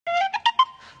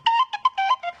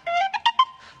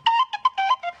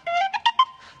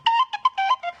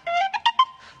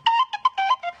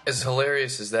As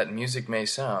hilarious as that music may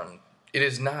sound, it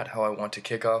is not how I want to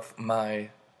kick off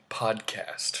my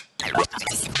podcast.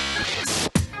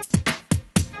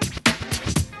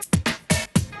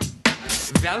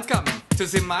 Welcome to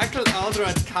the Michael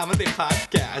Aldred Comedy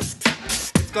Podcast.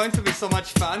 It's going to be so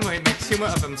much fun where he makes humor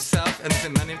of himself and the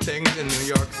many things in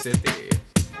New York City.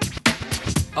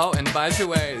 Oh, and by the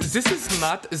way, this is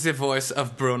not the voice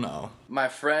of Bruno. My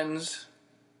friends,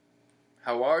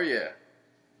 how are you?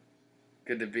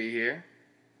 Good to be here.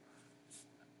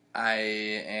 I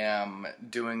am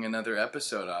doing another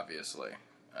episode, obviously.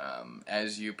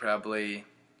 As you probably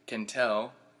can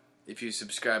tell, if you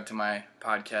subscribe to my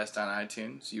podcast on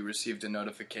iTunes, you received a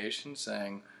notification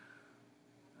saying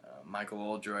Michael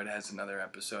Oldroyd has another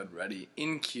episode ready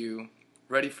in queue,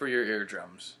 ready for your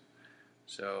eardrums.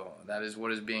 So that is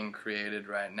what is being created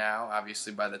right now.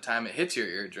 Obviously, by the time it hits your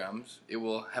eardrums, it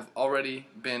will have already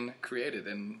been created,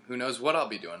 and who knows what I'll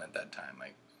be doing at that time.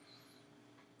 I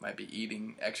might be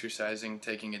eating, exercising,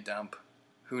 taking a dump.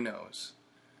 Who knows?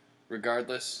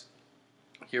 Regardless,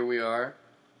 here we are.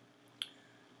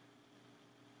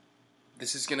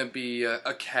 This is going to be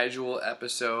a casual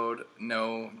episode.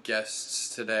 No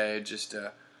guests today. Just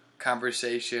a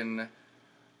conversation,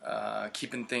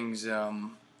 keeping things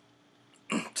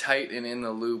tight and in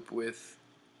the loop with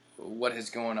what is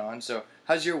going on. So,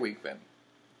 how's your week been?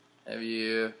 Have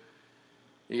you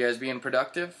guys being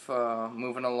productive?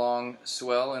 Moving along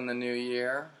swell in the new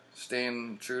year?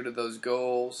 Staying true to those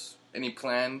goals? Any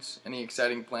plans? Any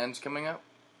exciting plans coming up?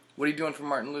 What are you doing for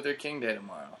Martin Luther King Day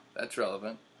tomorrow? That's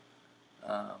relevant.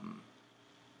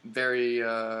 Very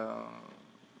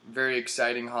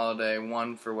exciting holiday.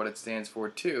 One, for what it stands for.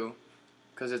 Two,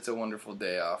 because it's a wonderful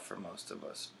day off for most of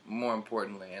us. Most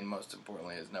importantly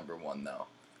is number one, though.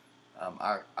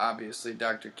 Obviously,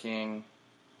 Dr. King.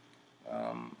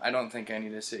 I don't think I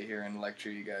need to sit here and lecture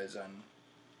you guys on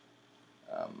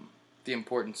the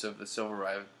importance of the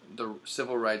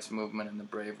civil rights movement and the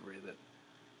bravery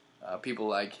that people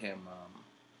like him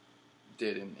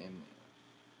did in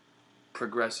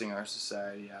progressing our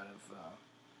society out of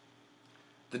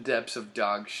the depths of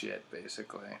dog shit,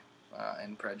 basically,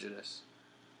 and prejudice.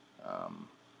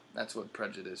 That's what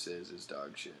prejudice is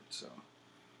dog shit. So,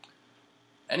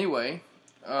 anyway,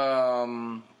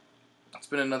 it's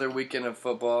been another weekend of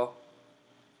football.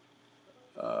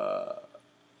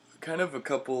 Kind of a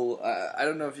couple. I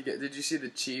don't know if you get. Did you see the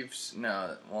Chiefs?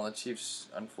 No. Well, the Chiefs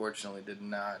unfortunately did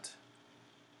not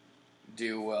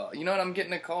do well. You know what? I'm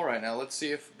getting a call right now. Let's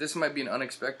see if this might be an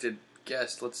unexpected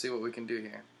guest. Let's see what we can do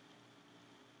here.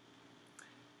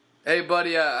 Hey,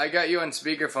 buddy. I got you on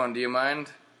speakerphone. Do you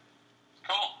mind?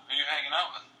 Cool. Who are you hanging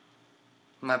out with?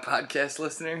 My podcast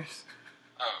listeners.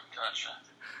 Oh, gotcha.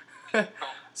 Cool.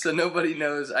 So nobody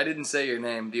knows. I didn't say your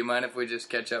name. Do you mind if we just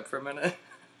catch up for a minute?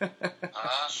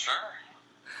 Sure.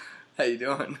 How you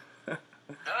doing? Good.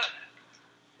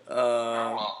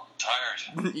 Well, I'm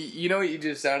tired. You know what you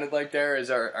just sounded like there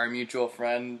is our mutual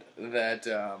friend that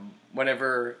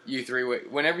whenever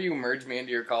you merged me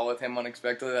into your call with him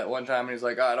unexpectedly that one time, and he's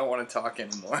like, oh, I don't want to talk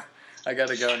anymore. I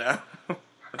gotta go now.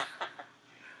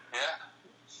 Yeah.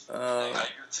 I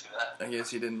could see that. I guess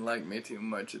he didn't like me too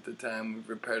much at the time. We've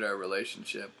repaired our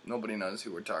relationship. Nobody knows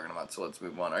who we're talking about, so let's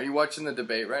move on. Are you watching the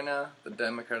debate right now? The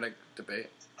Democratic debate?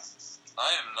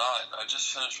 I am not. I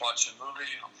just finished watching a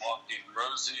movie. I'm walking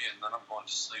Rosie, and then I'm going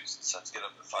to sleep since I have to get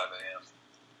up at 5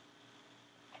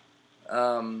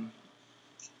 a.m.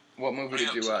 What movie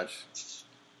did you watch? It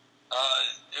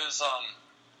was,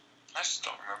 I just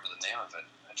don't remember the name of it.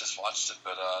 I just watched it,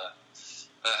 but, it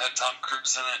had Tom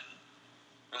Cruise in it.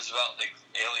 It was about, like,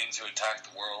 aliens who attacked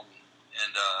the world,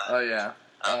 and, oh, yeah.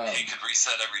 he could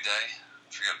reset every day. I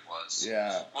forget what it was.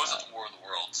 Yeah. It wasn't War of the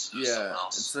Worlds. It was yeah, something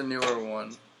else. It's the newer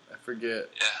one. I forget.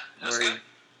 Yeah, it was good.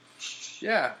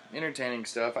 Yeah, entertaining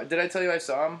stuff. Did I tell you I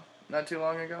saw him not too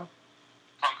long ago?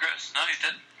 Tom Cruise? No, you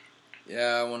didn't.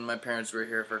 Yeah, when my parents were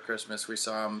here for Christmas, we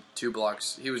saw him 2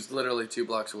 blocks. He was literally 2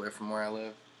 blocks away from where I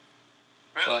live.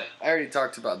 Really? But I already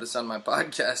talked about this on my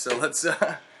podcast, so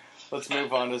let's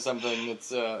move on to something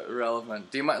that's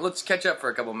relevant. Do you mind? Let's catch up for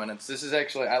a couple minutes. This is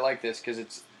actually, I like this because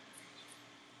it's.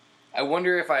 I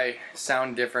wonder if I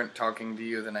sound different talking to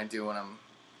you than I do when I'm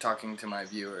talking to my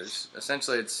viewers.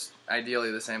 Essentially, it's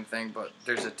ideally the same thing, but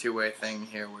there's a two-way thing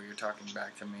here where you're talking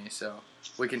back to me, so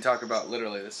we can talk about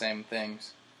literally the same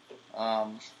things.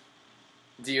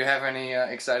 Do you have any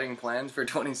exciting plans for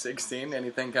 2016?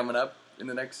 Anything coming up in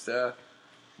the next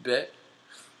bit?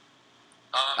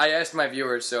 I asked my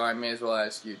viewers, so I may as well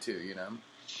ask you too, you know.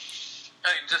 I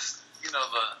mean, just, the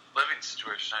living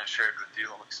situation I shared with you,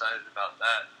 I'm excited about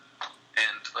that.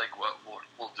 and like what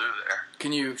we'll do there.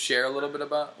 Can you share a little bit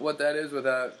about what that is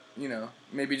without,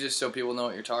 maybe just so people know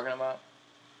what you're talking about?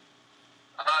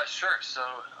 Sure. So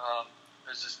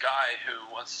there's this guy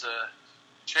who wants to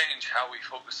change how we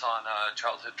focus on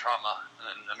childhood trauma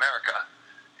in America,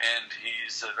 and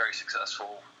he's a very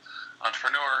successful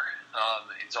entrepreneur.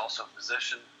 He's also a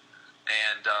physician,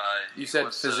 and you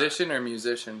said physician or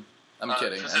musician? I'm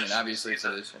kidding. Physician. I mean, obviously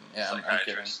physician. Yeah, I'm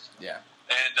kidding. Yeah.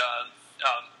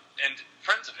 And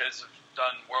friends of his have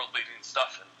done world-leading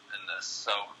stuff in this.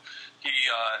 So he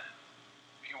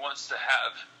wants to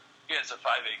have. He has a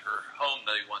 5-acre home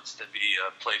that he wants to be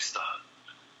a place to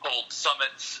hold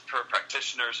summits for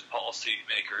practitioners and policy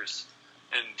makers,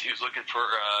 and he was looking for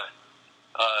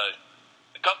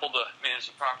a couple to manage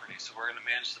the property. So we're going to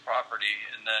manage the property,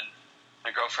 and then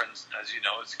my girlfriend, as you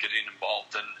know, is getting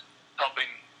involved in helping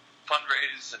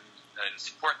fundraise and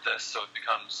support this, so it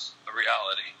becomes a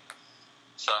reality.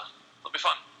 So it'll be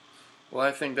fun. Well,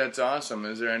 I think that's awesome.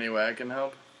 Is there any way I can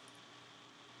help?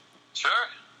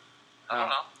 Sure. I don't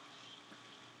know.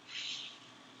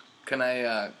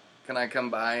 Can I come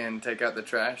by and take out the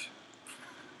trash?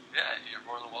 Yeah, you're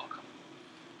more than welcome.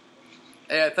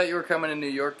 Hey, I thought you were coming to New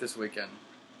York this weekend.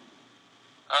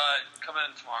 Come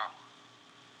in tomorrow.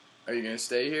 Are you going to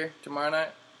stay here tomorrow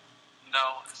night?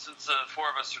 No, since the four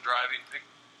of us are driving in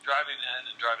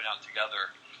and driving out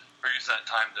together, we're using that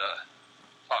time to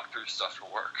talk through stuff for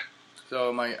work.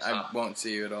 So I won't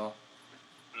see you at all?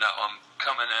 No, I'm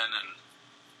coming in and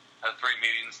have 3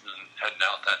 meetings and then heading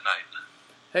out that night.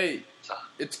 Hey,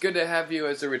 it's good to have you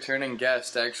as a returning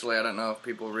guest. Actually, I don't know if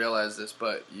people realize this,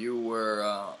 but you were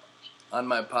on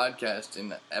my podcast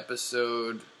in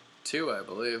episode 2, I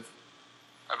believe.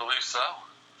 I believe so.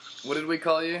 What did we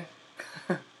call you?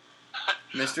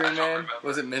 Mystery Man? Remember.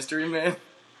 Was it Mystery Man?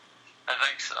 I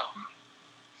think so.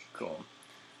 Cool.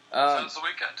 So was the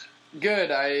weekend? Good.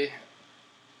 I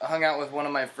hung out with one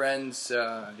of my friends.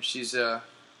 She's a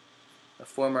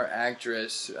former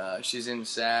actress. She's in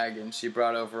SAG, and she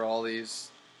brought over all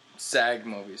these SAG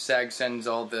movies. SAG sends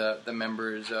all the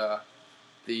members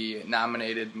the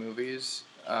nominated movies.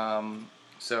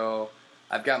 So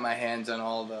I've got my hands on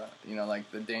all the,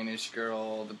 like The Danish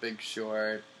Girl, The Big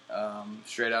Short,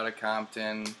 Straight Outta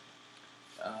Compton,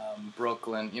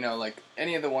 Brooklyn, like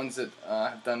any of the ones that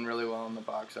have done really well in the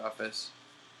box office.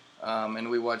 And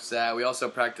we watched that. We also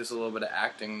practiced a little bit of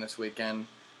acting this weekend.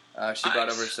 She brought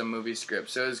over some movie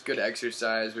scripts, so it was good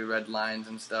exercise. We read lines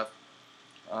and stuff,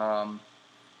 and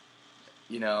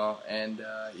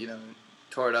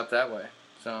tore it up that way.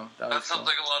 So that sounds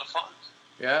like a lot of fun.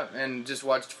 Yeah, and just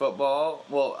watched football.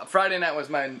 Well, Friday night was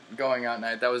my going out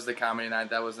night. That was the comedy night.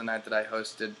 That was the night that I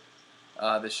hosted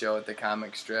the show at the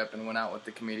Comic Strip and went out with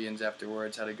the comedians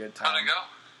afterwards. Had a good time. How'd it go?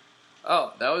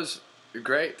 Oh, that was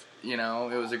great. It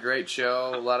was a great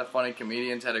show. A lot of funny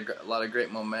comedians. Had a lot of great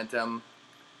momentum.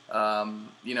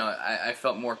 I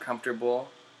felt more comfortable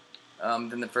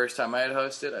than the first time I had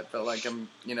hosted. I felt like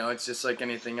it's just like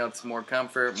anything else, more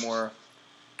comfort, more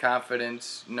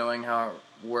confidence, knowing how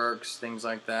it works, things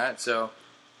like that. So,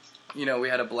 we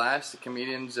had a blast. The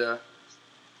comedians,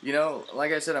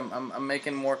 like I said, I'm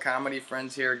making more comedy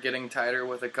friends here, getting tighter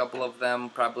with a couple of them.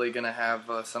 Probably going to have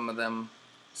some of them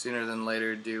sooner than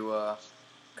later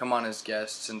come on as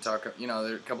guests and talk.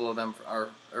 A couple of them are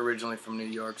originally from New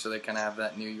York, so they kind of have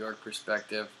that New York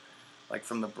perspective, like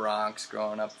from the Bronx,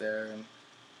 growing up there, and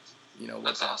what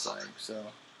that's awesome. like. So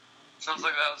sounds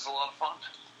like that was a lot of fun.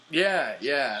 Yeah.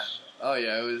 Oh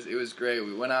yeah, it was great.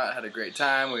 We went out, had a great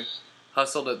time. We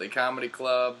hustled at the comedy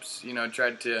clubs.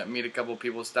 Tried to meet a couple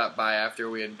people, stop by after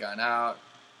we had gone out,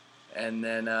 and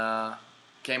then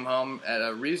came home at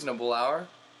a reasonable hour,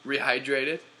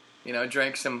 rehydrated.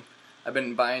 Drank some. I've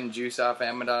been buying juice off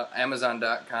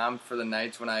Amazon.com for the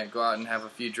nights when I go out and have a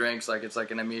few drinks. Like it's like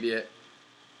an immediate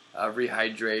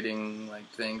rehydrating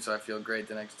thing, so I feel great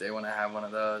the next day when I have one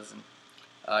of those.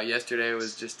 And yesterday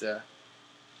was just a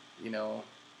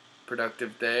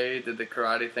productive day. Did the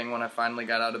karate thing when I finally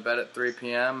got out of bed at 3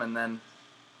 p.m. and then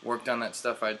worked on that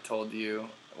stuff I told you.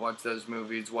 Watched those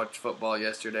movies, watched football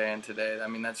yesterday and today. I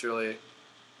mean, that's really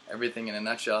everything in a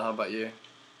nutshell. How about you?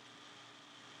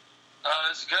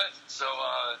 It's good. So,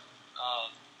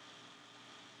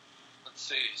 let's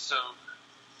see. So,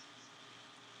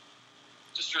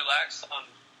 just relaxed on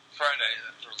Friday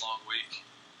after a long week.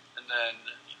 And then,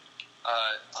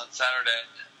 on Saturday,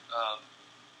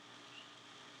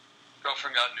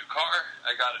 girlfriend got a new car.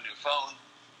 I got a new phone.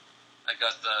 I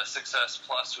got the 6S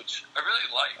Plus, which I really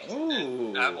liked. Ooh.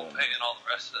 And Apple Pay and all the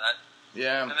rest of that.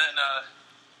 Yeah. And then,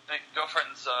 my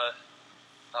girlfriend's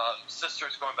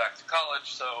sister's going back to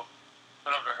college, so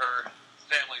went over to her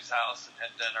family's house and had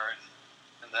dinner and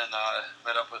and then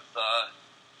met up with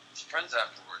some friends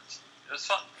afterwards. It was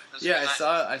fun. It was a Yeah, good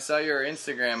night. I saw your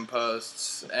Instagram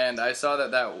posts, and I saw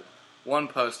that one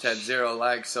post had 0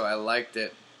 likes, so I liked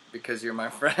it because you're my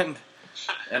friend,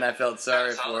 and I felt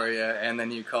sorry for you, and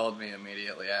then you called me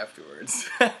immediately afterwards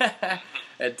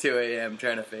at 2 a.m.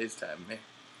 trying to FaceTime me.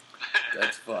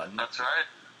 That's fun. That's right.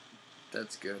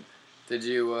 That's good. Did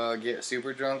you get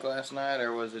super drunk last night,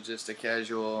 or was it just a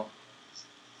casual...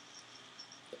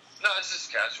 No, it's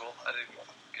just casual. I didn't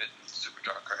get super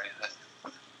drunk or anything.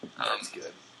 That's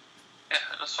good. Yeah,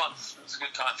 it was fun. It was a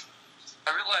good time.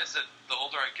 I realized that the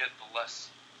older I get, the less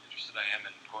interested I am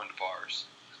in going to bars.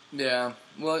 Yeah,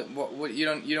 well, you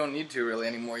don't need to really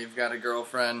anymore. You've got a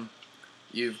girlfriend.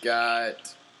 You've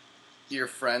got your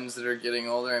friends that are getting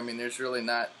older. I mean, there's really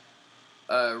not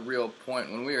a real point.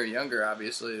 When we were younger,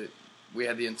 obviously, we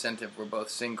had the incentive. We're both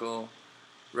single,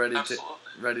 ready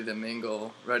to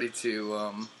mingle, ready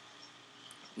to,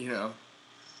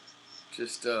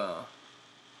 just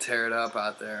tear it up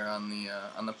out there on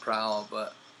the prowl.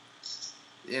 But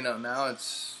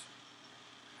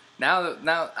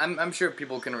now I'm sure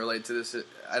people can relate to this.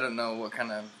 I don't know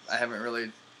I haven't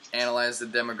really analyzed the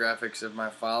demographics of my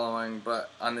following, but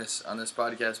on this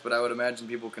podcast, but I would imagine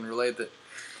people can relate that.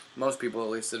 Most people, at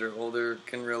least that are older,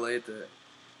 can relate that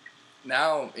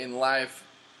now in life,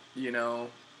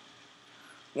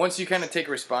 once you kind of take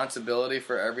responsibility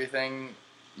for everything,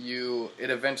 it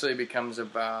eventually becomes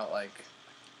about like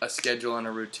a schedule and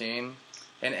a routine,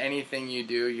 and anything you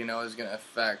do, is going to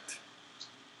affect,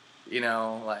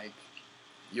 like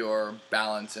your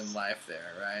balance in life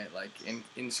there, right? Like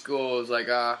in school, it's like,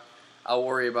 I'll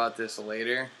worry about this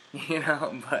later,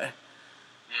 but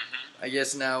I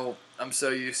guess now I'm so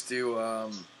used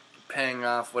to paying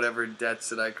off whatever debts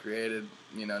that I created,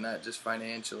 not just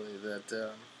financially,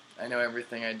 that I know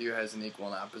everything I do has an equal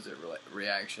and opposite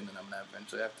reaction that I'm going to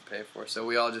eventually have to pay for. So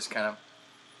we all just kind of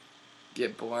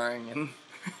get boring and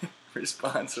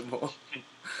responsible.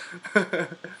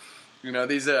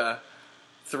 These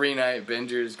 3-night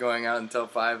bingers going out until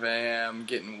 5 a.m.,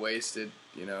 getting wasted,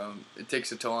 it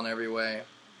takes a toll in every way.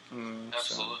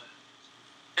 Absolutely.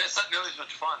 Yeah, it's not nearly as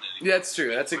much fun anymore. Yeah, that's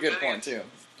true. That's a good point, too.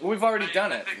 We've already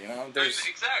done it, There's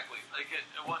exactly. Like,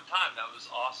 at one time, that was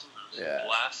awesome. It was a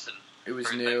blast, and it was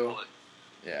very new. thankful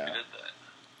that we did that.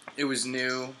 It was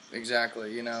new,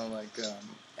 exactly,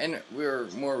 and we were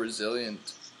more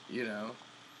resilient,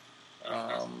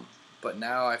 but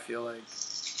now I feel like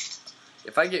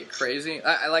if I get crazy,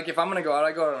 if I'm going to go out,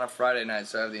 I go out on a Friday night,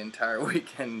 so I have the entire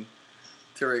weekend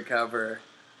to recover.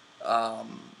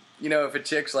 If a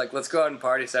chick's like, let's go out and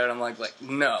party Saturday, I'm like,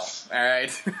 no,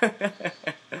 alright?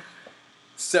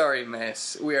 Sorry,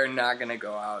 miss, we are not going to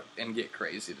go out and get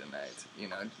crazy tonight,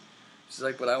 She's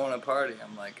like, but I want to party.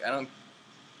 I'm like,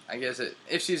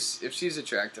 if she's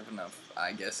attractive enough,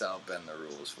 I guess I'll bend the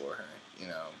rules for her,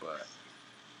 but,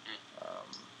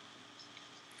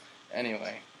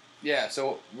 anyway. Yeah,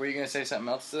 so were you going to say something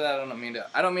else to that?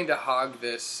 I don't mean to hog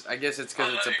this. I guess it's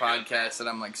because it's a podcast that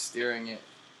I'm, steering it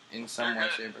in some way,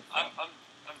 shape, or form.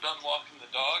 I'm done walking the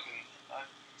dog, and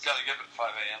I've got to get up at 5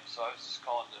 a.m., so I was just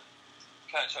calling to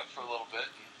catch up for a little bit,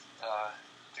 and I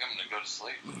think I'm going to go to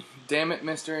sleep. Damn it,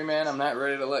 mystery man, I'm not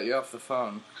ready to let you off the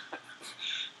phone.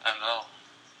 I know.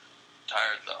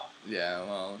 Tired, though. Yeah,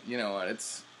 well, you know what,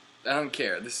 I don't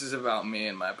care. This is about me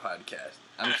and my podcast.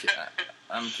 I'm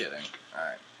kidding.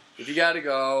 Alright. If you gotta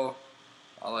go,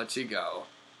 I'll let you go.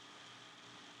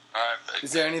 Alright,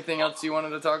 is there anything else you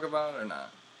wanted to talk about, or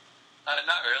not?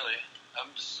 Not really. I'm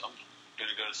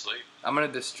gonna go to sleep. I'm gonna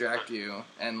distract you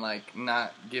and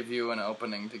not give you an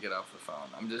opening to get off the phone.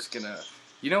 I'm just gonna.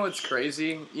 You know what's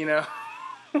crazy?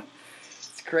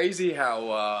 It's crazy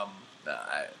how I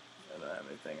don't have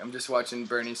anything. I'm just watching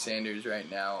Bernie Sanders right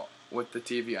now with the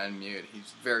TV on mute.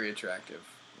 He's very attractive.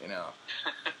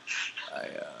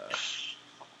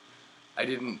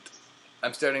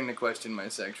 I'm starting to question my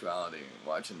sexuality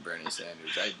watching Bernie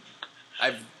Sanders.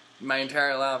 My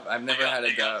entire life, I've never had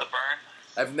a doubt.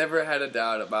 I've never had a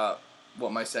doubt about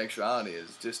what my sexuality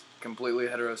is. Just completely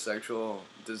heterosexual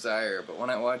desire. But when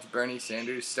I watch Bernie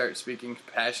Sanders start speaking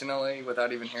passionately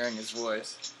without even hearing his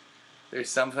voice, there's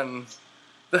something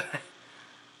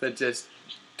that just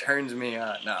turns me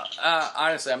on. No,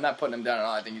 honestly, I'm not putting him down at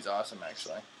all. I think he's awesome,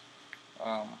 actually.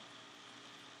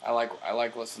 I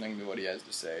like listening to what he has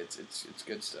to say. It's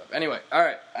good stuff. Anyway, all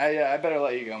right. I better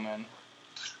let you go, man.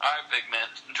 All right, big man.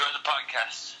 Enjoy the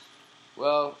podcast.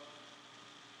 Well,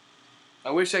 I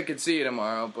wish I could see you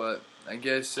tomorrow, but I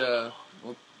guess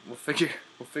we'll figure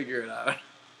it out.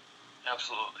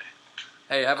 Absolutely.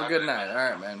 Hey, have a good night. All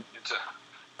right, man. You too. Peace.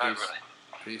 Bye,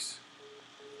 buddy. Peace.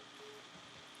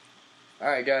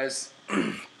 Alright, guys.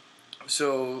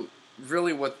 So,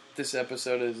 really what this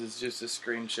episode is just a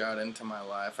screenshot into my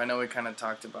life. I know we kind of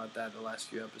talked about that the last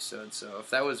few episodes, so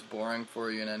if that was boring for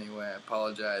you in any way, I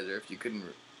apologize, or if you couldn't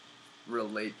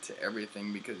relate to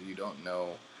everything because you don't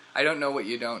know. I don't know what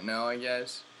you don't know, I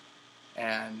guess,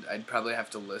 and I'd probably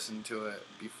have to listen to it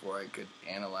before I could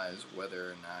analyze whether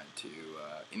or not to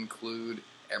include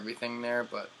everything there,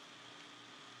 but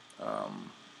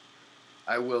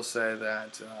I will say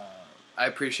that I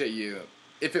appreciate you.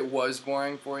 If it was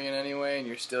boring for you in any way and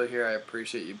you're still here, I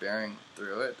appreciate you bearing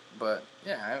through it. But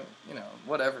yeah,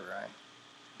 whatever,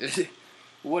 right?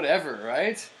 Whatever,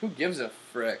 right? Who gives a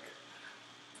frick?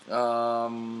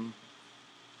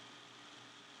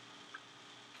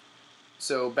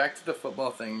 So back to the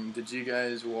football thing. Did you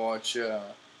guys watch?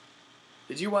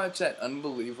 Did you watch that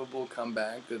unbelievable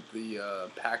comeback that the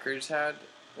Packers had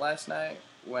last night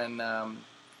when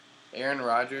Aaron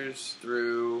Rodgers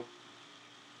threw?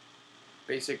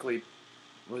 Basically,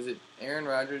 was it Aaron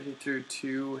Rodgers? He threw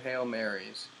 2 Hail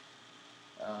Marys.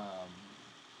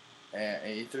 And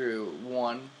he threw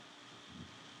one,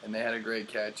 and they had a great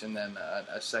catch, and then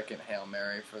a second Hail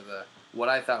Mary for what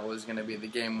I thought was going to be the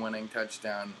game-winning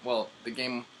touchdown. Well, the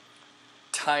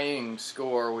game-tying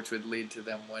score, which would lead to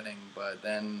them winning. But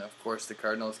then, of course, the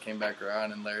Cardinals came back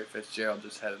around, and Larry Fitzgerald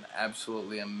just had an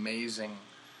absolutely amazing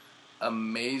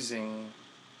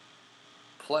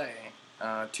play.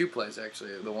 2 plays,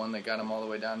 actually. The one that got him all the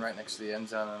way down right next to the end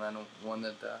zone, and then one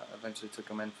that eventually took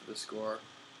him in for the score.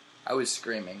 I was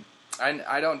screaming.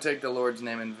 I don't take the Lord's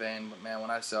name in vain, but man, when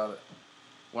I saw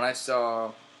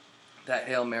that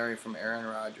Hail Mary from Aaron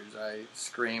Rodgers, I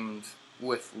screamed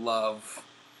with love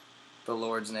the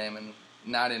Lord's name, and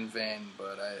not in vain,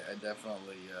 but I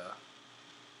definitely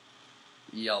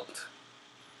yelped.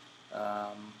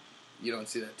 You don't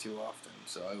see that too often,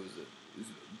 so it was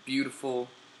beautiful.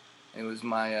 It was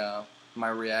my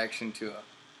reaction to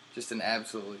just an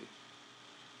absolutely,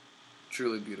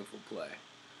 truly beautiful play.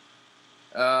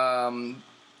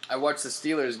 I watched the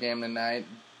Steelers game tonight.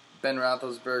 Ben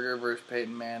Roethlisberger versus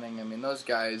Peyton Manning. I mean, those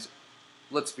guys,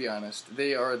 let's be honest,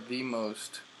 they are the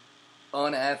most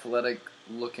unathletic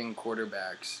looking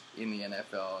quarterbacks in the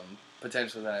NFL and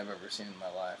potentially that I've ever seen in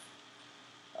my life.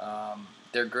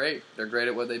 They're great. They're great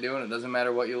at what they do, and it doesn't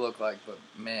matter what you look like, but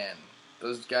man,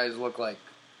 those guys look like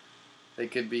they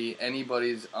could be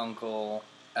anybody's uncle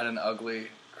at an ugly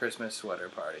Christmas sweater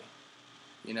party.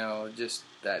 You know, just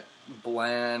that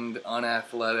bland,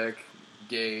 unathletic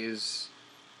gaze.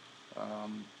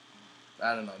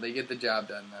 I don't know. They get the job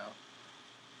done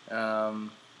now.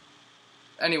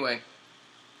 Anyway,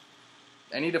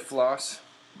 I need to floss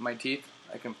my teeth.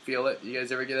 I can feel it. You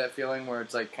guys ever get that feeling where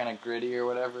it's like kind of gritty or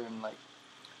whatever, and like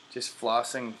just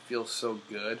flossing feels so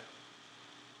good.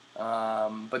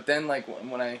 But then like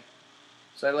when I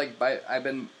like bite.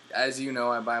 As you know,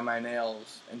 I bite my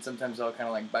nails, and sometimes I'll kind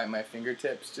of like bite my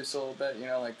fingertips just a little bit, you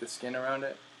know, like the skin around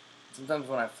it. Sometimes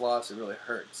when I floss, it really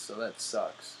hurts, so that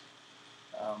sucks.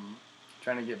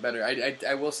 Trying to get better.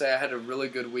 I will say I had a really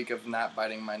good week of not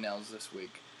biting my nails this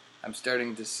week. I'm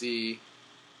starting to see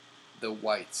the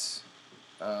whites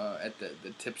at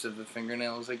the tips of the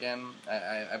fingernails again.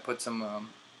 I put some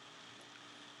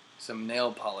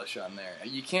nail polish on there.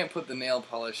 You can't put the nail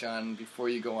polish on before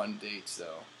you go on dates,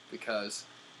 though, because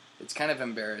it's kind of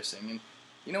embarrassing. And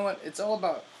you know what? It's all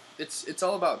about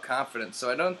confidence. So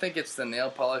I don't think it's the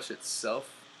nail polish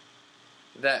itself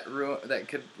that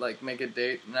could like make a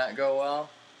date not go well.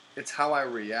 It's how I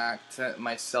react to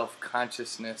my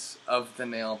self-consciousness of the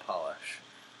nail polish.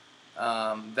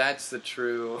 That's the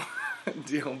true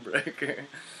deal breaker.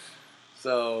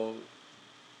 So,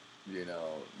 you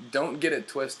know, don't get it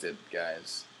twisted,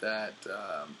 guys. That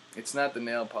it's not the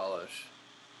nail polish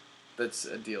that's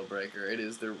a deal breaker. It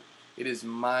is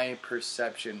my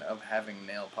perception of having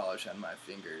nail polish on my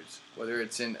fingers, whether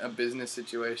it's in a business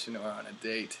situation or on a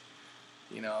date.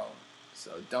 You know,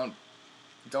 so don't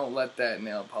let that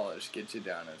nail polish get you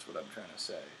down. That's what I'm trying to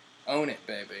say. Own it,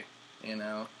 baby. You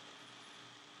know.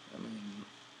 I mean,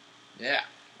 yeah.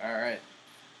 All right.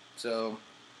 So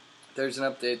there's an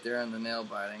update there on the nail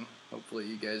biting. Hopefully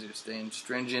you guys are staying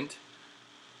stringent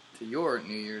to your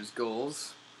New Year's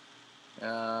goals.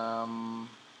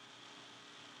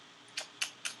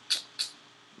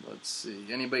 Let's see.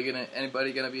 Anybody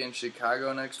gonna be in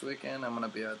Chicago next weekend? I'm gonna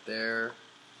be out there.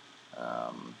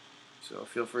 So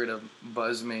feel free to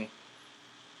buzz me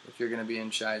if you're gonna be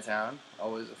in Chi-Town.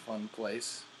 Always a fun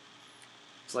place.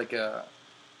 It's like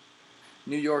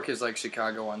New York is like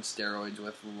Chicago on steroids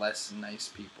with less nice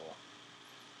people.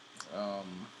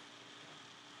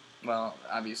 Well,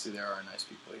 obviously there are nice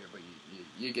people here, but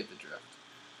you get the drift.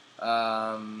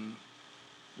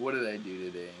 What did I do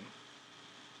today?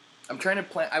 I'm trying to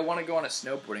plan. I want to go on a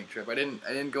snowboarding trip. I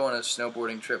didn't go on a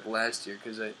snowboarding trip last year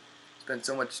because I spent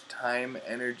so much time,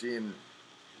 energy, and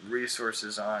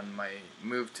resources on my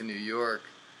move to New York,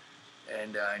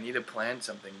 and I need to plan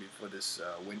something before this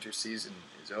winter season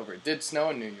is over. It did snow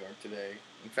in New York today.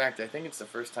 In fact, I think it's the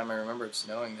first time I remember it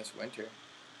snowing this winter.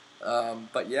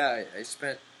 But yeah, I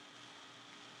spent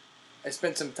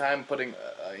some time putting,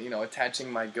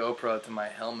 attaching my GoPro to my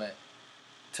helmet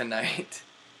tonight.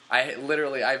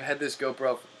 I've had this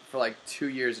GoPro for like 2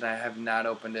 years and I have not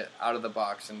opened it out of the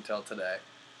box until today.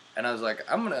 And I was like,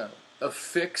 I'm gonna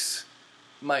affix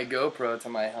my GoPro to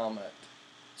my helmet.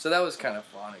 So that was kind of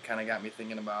fun. It kind of got me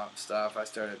thinking about stuff. I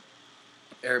started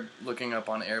looking up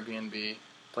on Airbnb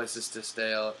places to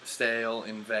stay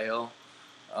in Vail,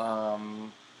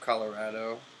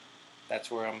 Colorado. That's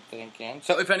where I'm thinking.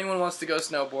 So if anyone wants to go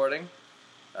snowboarding,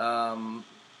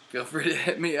 feel free to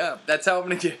hit me up. That's how I'm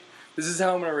gonna get. This is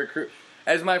how I'm gonna recruit.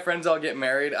 As my friends all get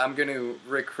married, I'm gonna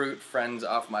recruit friends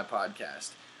off my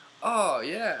podcast. Oh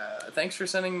yeah, thanks for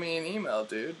sending me an email,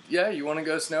 dude. Yeah, you want to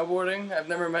go snowboarding? I've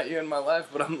never met you in my life,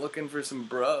 but I'm looking for some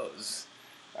bros.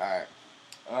 All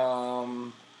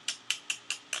right.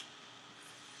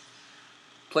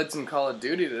 Played some Call of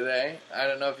Duty today. I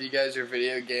don't know if you guys are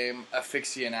video game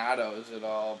aficionados at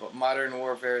all, but Modern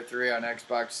Warfare 3 on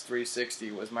Xbox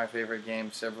 360 was my favorite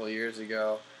game several years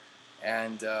ago,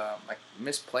 and I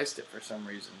misplaced it for some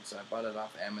reason, so I bought it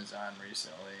off Amazon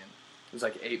recently, and it was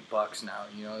like $8 now.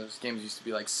 You know, those games used to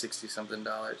be like $60-something,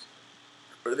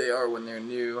 or they are when they're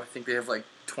new. I think they have like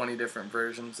 20 different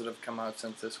versions that have come out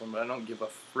since this one, but I don't give a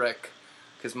frick,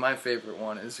 because my favorite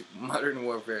one is Modern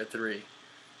Warfare 3.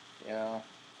 You know.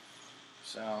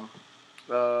 So,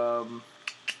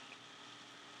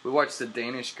 we watched The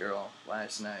Danish Girl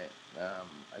last night.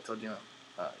 I told you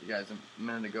guys a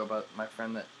minute ago about my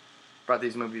friend that brought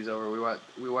these movies over.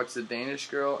 We watched The Danish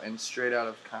Girl and Straight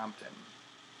Outta Compton.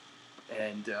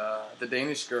 And The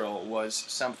Danish Girl was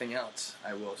something else,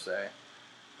 I will say.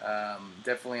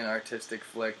 Definitely an artistic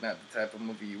flick, not the type of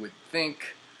movie you would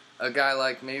think a guy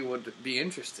like me would be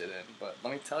interested in. But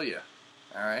let me tell you,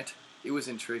 alright, it was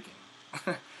intriguing.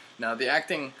 Now, the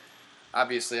acting,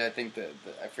 obviously, I think that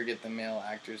I forget the male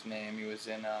actor's name. He was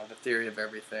in The Theory of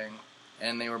Everything,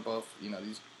 and they were both,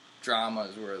 these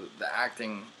dramas where the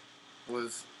acting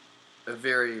was a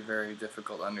very, very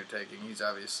difficult undertaking. He's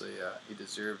obviously, he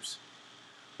deserves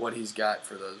what he's got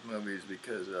for those movies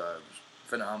because it was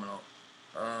phenomenal.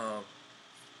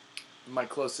 My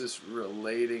closest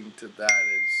relating to that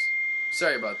is,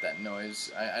 sorry about that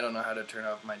noise. I don't know how to turn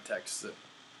off my texts that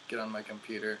get on my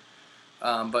computer.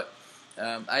 But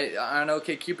on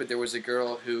OkCupid, there was a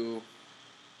girl who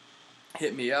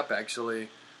hit me up, actually.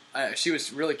 She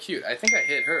was really cute. I think I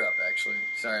hit her up, actually.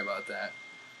 Sorry about that.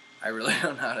 I really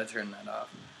don't know how to turn that off.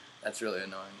 That's really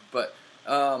annoying. But,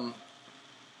 and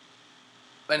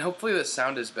hopefully the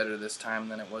sound is better this time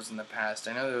than it was in the past.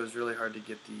 I know that it was really hard to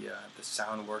get the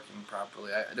sound working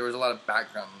properly. There was a lot of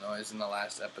background noise in the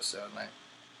last episode, and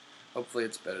hopefully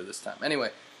it's better this time.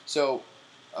 Anyway, so,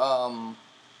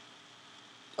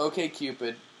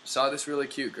 OkCupid, saw this really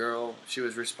cute girl. She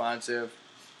was responsive.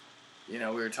 We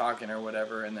were talking or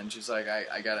whatever, and then she's like,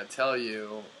 I gotta tell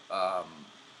you, I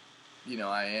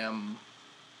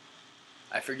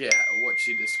forget what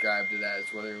she described it as,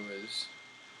 whether it was,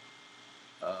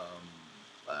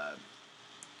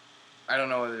 I don't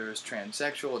know whether it was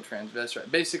transsexual or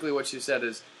transvestite. Basically what she said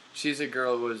is, she's a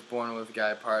girl who was born with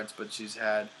guy parts, but she's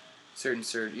had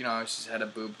she's had a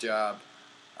boob job,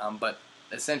 but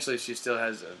essentially she still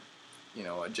has a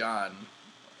John,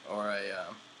 or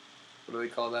what do we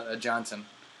call that? A Johnson.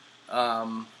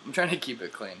 I'm trying to keep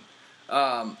it clean.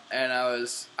 And I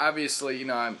was, obviously,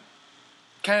 I'm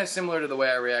kind of similar to the way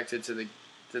I reacted to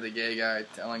the gay guy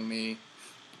telling me,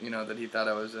 that he thought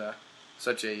I was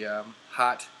such a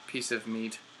hot piece of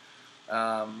meat.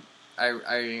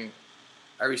 I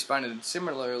responded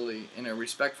similarly in a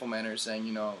respectful manner,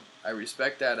 saying, I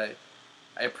respect that.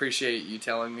 I appreciate you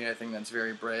telling me. I think that's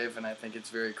very brave, and I think it's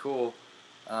very cool.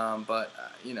 But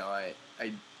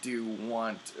I do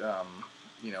want,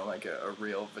 like a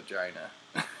real vagina.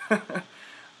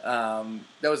 That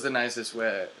was the nicest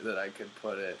way that I could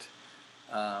put it.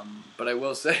 But I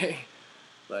will say,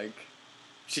 like,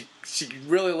 she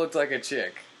really looked like a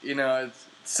chick. It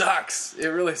sucks. It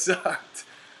really sucked.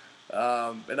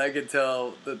 And I could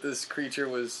tell that this creature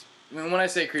was, when I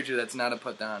say creature, that's not a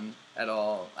put down at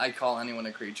all. I call anyone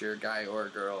a creature, guy or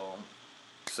girl.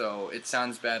 So it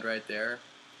sounds bad right there,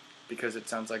 because it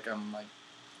sounds like I'm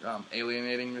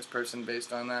alienating this person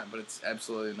based on that, but it's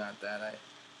absolutely not that.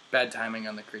 Bad timing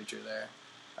on the creature there.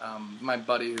 My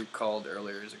buddy who called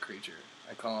earlier is a creature.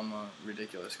 I call him a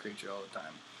ridiculous creature all the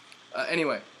time.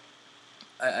 Anyway,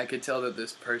 I could tell that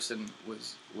this person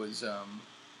was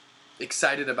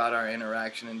excited about our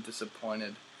interaction and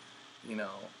disappointed,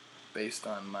 based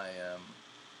on my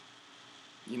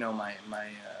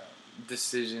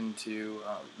decision to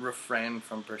refrain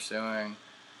from pursuing.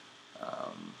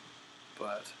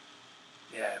 But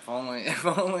yeah, if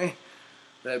only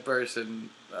that person,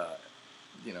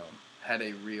 had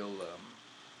a real.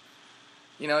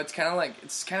 It's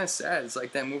kind of sad. It's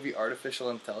like that movie Artificial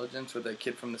Intelligence with that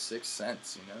kid from The Sixth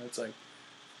Sense. It's like,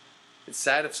 it's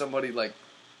sad if somebody like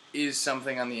is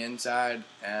something on the inside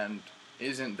and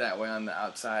isn't that way on the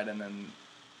outside, and then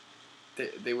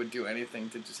they would do anything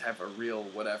to just have a real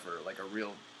whatever, like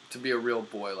to be a real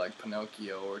boy like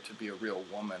Pinocchio, or to be a real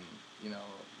woman,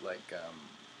 like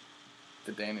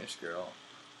the Danish Girl.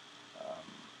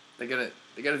 They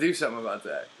gotta do something about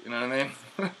that. You know what I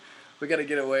mean? We gotta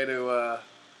get a way to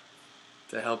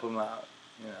help them out.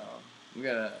 We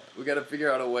gotta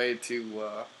figure out a way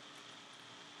to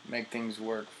make things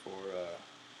work for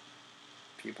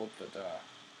people that.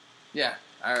 Yeah.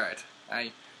 All right.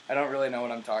 I don't really know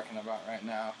what I'm talking about right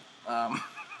now. I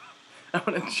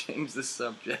want to change the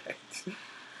subject.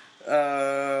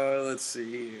 Let's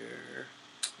see here.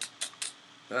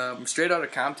 Straight Outta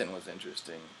Compton was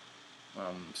interesting.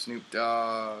 Snoop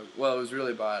Dogg. Well, it was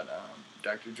really about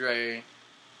Dr. Dre,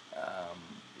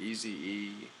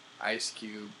 Eazy-E, Ice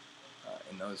Cube,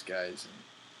 and those guys.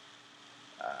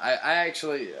 And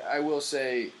I will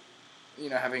say,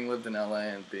 having lived in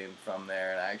LA and being from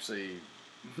there, and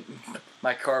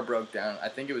my car broke down. I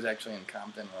think it was actually in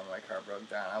Compton when my car broke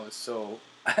down. I was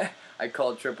I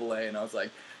called AAA and I was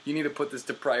like, you need to put this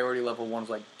to priority level 1. It was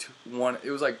like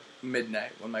it was like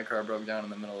midnight when my car broke down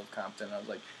in the middle of Compton. I was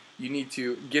like, you need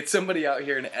to get somebody out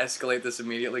here and escalate this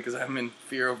immediately, because I'm in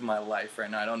fear of my life right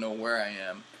now. I don't know where I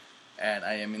am, and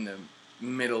I am in the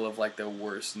middle of like the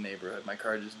worst neighborhood. My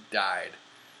car just died,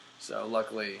 so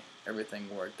luckily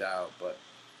everything worked out. But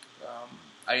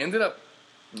I ended up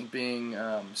being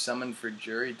summoned for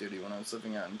jury duty when I was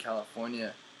living out in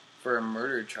California for a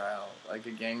murder trial, like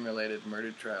a gang-related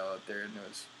murder trial out there, and there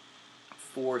was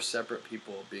 4 separate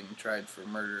people being tried for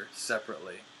murder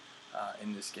separately.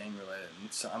 In this gang-related,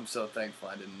 and so I'm so thankful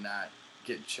I did not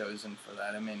get chosen for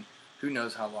that. I mean, who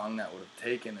knows how long that would have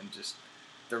taken, and just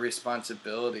the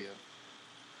responsibility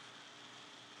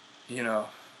of,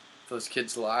 those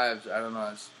kids' lives. I don't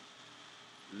know.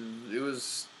 It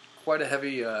was quite a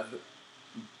heavy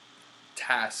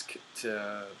task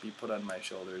to be put on my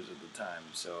shoulders at the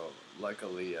time. So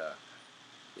luckily,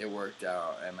 it worked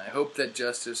out, and I hope that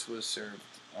justice was served.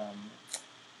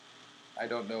 I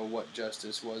don't know what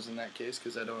justice was in that case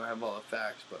because I don't have all the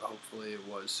facts, but hopefully it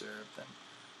was served. And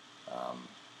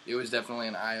it was definitely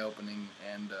an eye-opening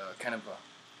and kind of a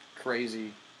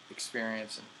crazy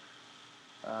experience.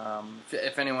 And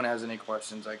if anyone has any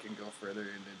questions, I can go further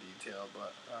into detail,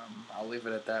 but I'll leave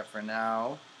it at that for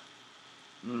now.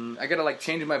 I gotta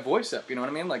change my voice up, you know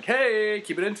what I mean? Like, hey,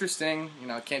 keep it interesting.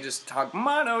 I can't just talk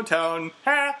monotone.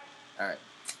 Ha! All right.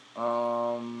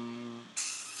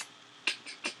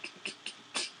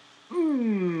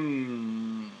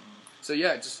 So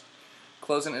yeah, just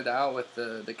closing it out with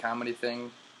the comedy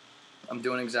thing. I'm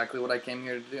doing exactly what I came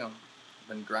here to do. I've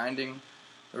been grinding.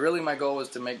 But really, my goal was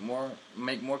to make more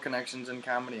connections in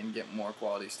comedy and get more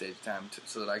quality stage time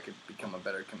so that I could become a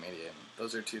better comedian.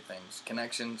 Those are 2 things: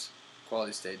 connections,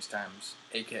 quality stage times,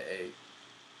 aka,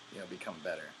 become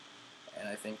better. And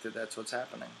I think that that's what's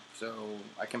happening. So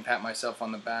I can pat myself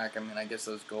on the back. I mean, I guess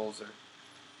those goals are,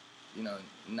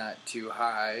 not too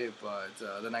high, but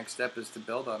the next step is to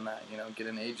build on that, get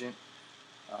an agent,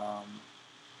 a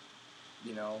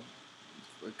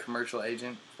commercial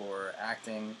agent for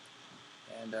acting,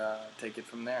 and take it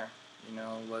from there,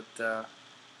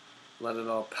 let it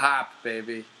all pop,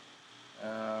 baby.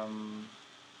 I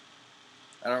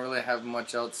don't really have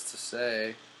much else to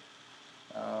say.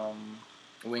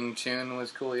 Wing Chun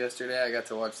was cool yesterday. I got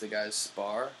to watch the guys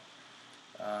spar.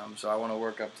 So I want to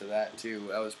work up to that too.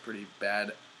 That was pretty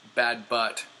bad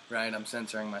butt, right? I'm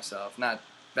censoring myself. Not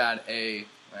bad A,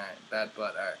 right? Bad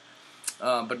butt,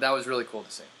 alright. But that was really cool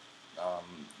to see.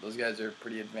 Those guys are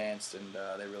pretty advanced, and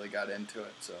they really got into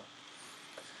it. So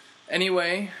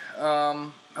anyway,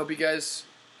 hope you guys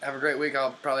have a great week.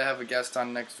 I'll probably have a guest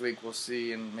on next week. We'll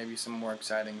see, and maybe some more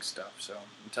exciting stuff. So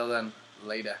until then,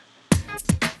 later.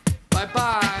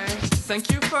 Bye-bye. Thank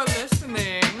you for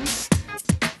listening.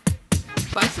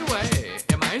 By the way,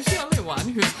 am I the only one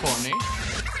who's horny?